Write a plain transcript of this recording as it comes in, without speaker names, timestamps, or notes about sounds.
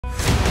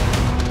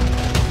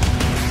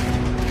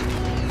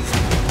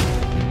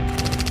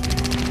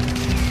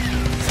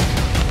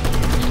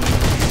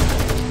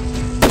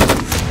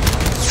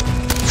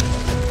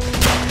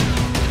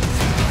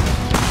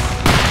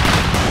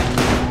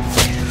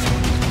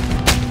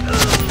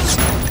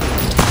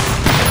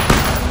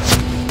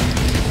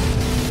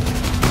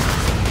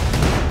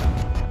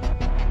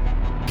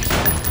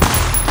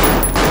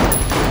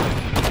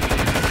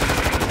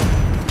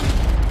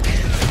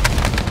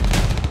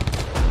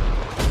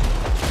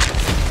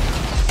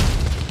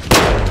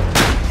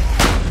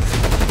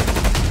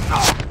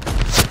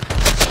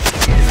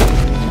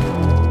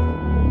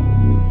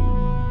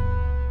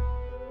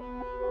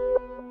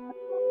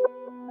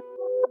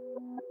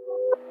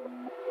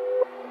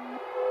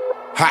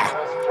Ha!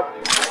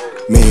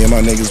 Me and my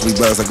niggas, we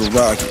blast like a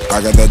rocket. I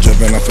got that drip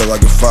and I feel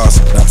like a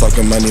faucet. Not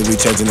talking money, we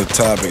changing the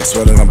topic. I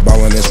swear that I'm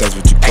ballin' if that's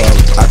what you call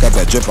it. I got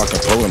that drip, I can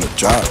pull in the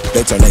drop.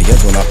 They turn their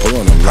heads when I pull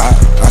in them live.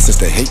 I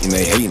sense they hating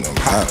them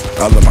high.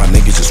 All of my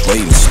niggas just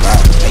waiting to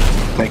slide.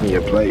 Taking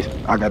your place,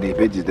 I got these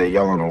bitches, they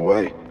all on the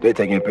way. They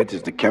taking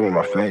pictures to camera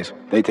my face.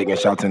 They taking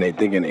shots and they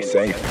thinking they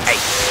safe.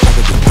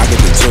 I get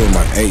the chill with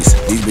my ace.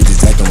 These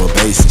bitches acting with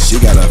basic. She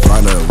gotta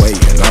find her way,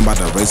 and I'm about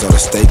to raise all the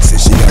stakes.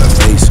 And she gotta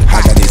face it. I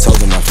got these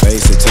hoes in my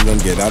face until them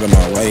get out of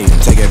my way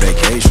and take a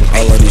vacation.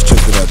 All of these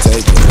trips that I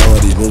take, and all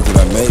of these moves that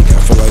I make, I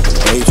feel like the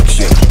major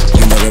shit.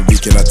 You know that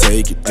week, can I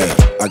take it? Yeah.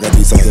 I got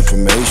these hoes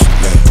information.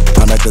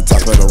 Yeah. I'm at the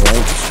top of the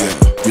rankings.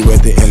 Yeah. You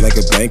at the end like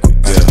a banquet.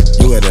 Yeah.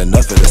 You had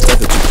enough of the stuff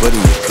that you put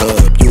in your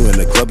cup. You in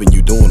the club and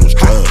you doing those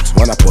drugs.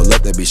 When I pull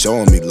up, they be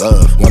showing me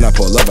love. When I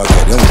pull up, I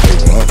get them what they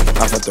want.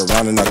 I fucked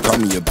around and I call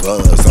me a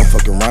buzz. I'm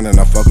fucking around and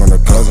I fuck on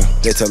her cousin.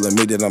 They telling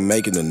me that I'm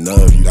making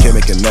enough. You can't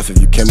make enough if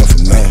you came up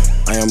for none.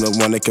 I am the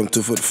one they come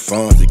to for the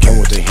funds. They come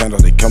with their handle,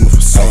 they coming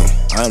for some.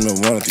 I am the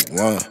one that they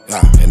want,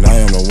 and I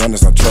am the one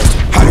that's not trusted.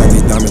 I got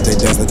these diamonds, they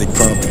dance like they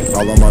crumpet.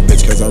 All on my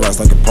bitch cause I rise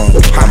like a pump.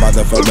 I'm about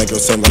to fuck, make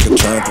her sound like a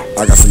trumpet.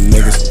 I got some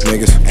niggas.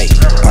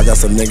 I got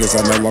some niggas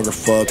I no longer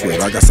fuck with.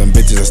 I got some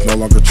bitches that's no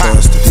longer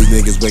trusted. These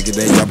niggas wicked,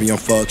 they all be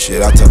on fuck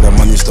shit. I tell them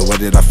money's the way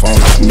that I phone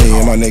it. Me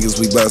and my niggas,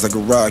 we blast like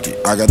a rocket.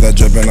 I got that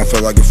drip and I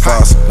feel like a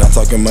faucet. Not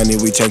talking money,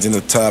 we changing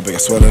the topic.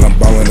 I swear that I'm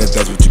ballin' if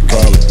that's what you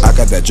call it. I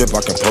got that drip,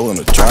 I can pull in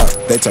the drop.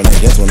 They turn their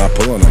heads when I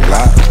pull in them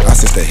live. I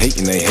sense they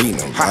hating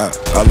them high.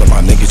 All of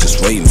my niggas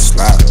just waiting to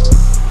slide.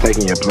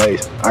 Taking your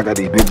place, I got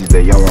these bitches,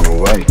 they all on the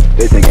way.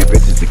 They taking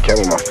pictures to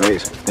camera my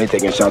face. They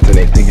taking shots and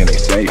they thinking they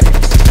safe.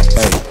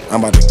 Hey,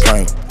 I'm about to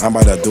crank, I'm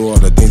about to do all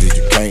the things that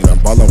you can't. I'm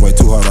ballin' way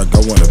too hard, I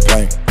go in the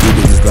paint. You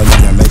bitches love me,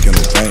 I'm making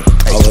them bank.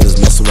 All of this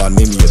muscle, I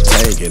need me a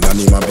tank. And I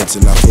need my bitch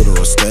and I put her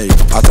a steak.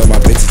 I tell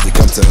my bitches to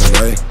come to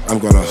LA.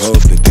 I'm gonna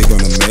hope that they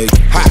gonna make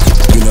it.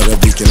 You know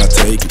that we cannot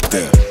take it.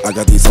 Yeah. I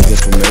got these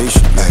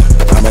information. Yeah.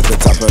 I'm at the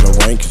top of the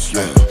rankings.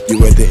 Yeah. You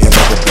at the end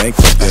of the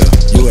banquet. Yeah.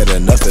 You had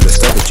enough of the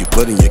stuff that you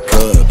put in your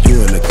cup.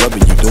 You in the club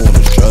and you doing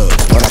those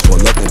drugs. When I pull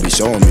up, they be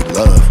showing me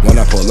love.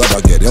 When I pull up, I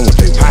get in what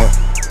they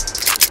want.